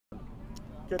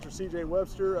catcher C.J.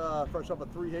 Webster, fresh off a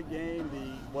 3-hit game,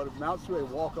 what amounts to a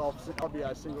walk-off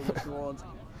RBI single against New Orleans.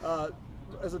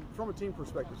 From a team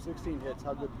perspective, 16 hits,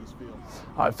 how good do these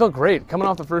feel? It felt great. Coming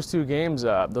off the first 2 games,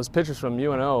 those pitchers from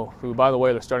UNO, who, by the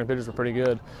way, their starting pitchers were pretty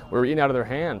good, we were eating out of their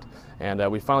hand.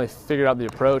 And we finally figured out the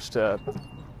approach to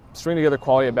string together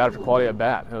quality at bat after quality at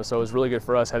bat. So it was really good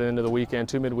for us heading into the weekend,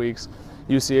 2 midweeks.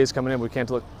 UCA's coming in, we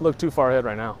can't look too far ahead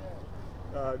right now.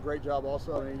 Great job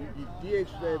also. I mean, you DH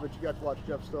today, but you got to watch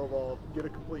Jeff Stovall get a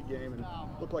complete game and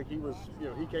looked like he was,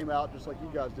 he came out just like you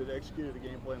guys did, executed the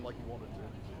game plan like he wanted to.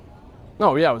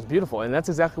 Oh yeah, it was beautiful, and that's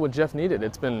exactly what Jeff needed.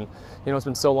 It's been, it's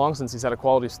been so long since he's had a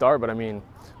quality start, but I mean,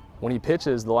 when he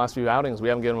pitches the last few outings, we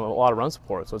haven't given him a lot of run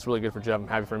support, so it's really good for Jeff. I'm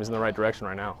happy for him. He's in the right direction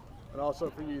right now. And also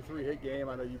for you, 3-hit game,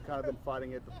 I know you've kind of been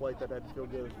fighting at the plate. That had to feel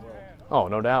good as well. Oh,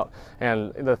 no doubt.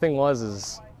 And the thing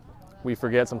is we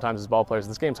forget sometimes as ball players,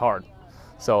 this game's hard.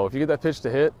 So if you get that pitch to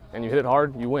hit and you hit it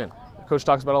hard, you win. The coach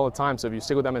talks about it all the time, so if you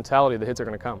stick with that mentality, the hits are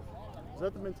going to come. Is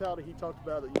that the mentality he talked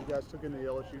about that you guys took into the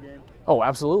LSU game? Oh,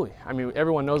 absolutely. I mean,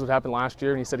 everyone knows what happened last year,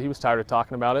 and he said he was tired of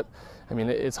talking about it. I mean,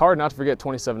 it's hard not to forget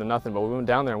 27-0, but we went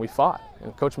down there and we fought.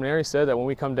 And Coach Maneri said that when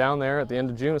we come down there at the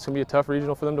end of June, it's going to be a tough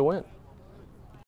regional for them to win.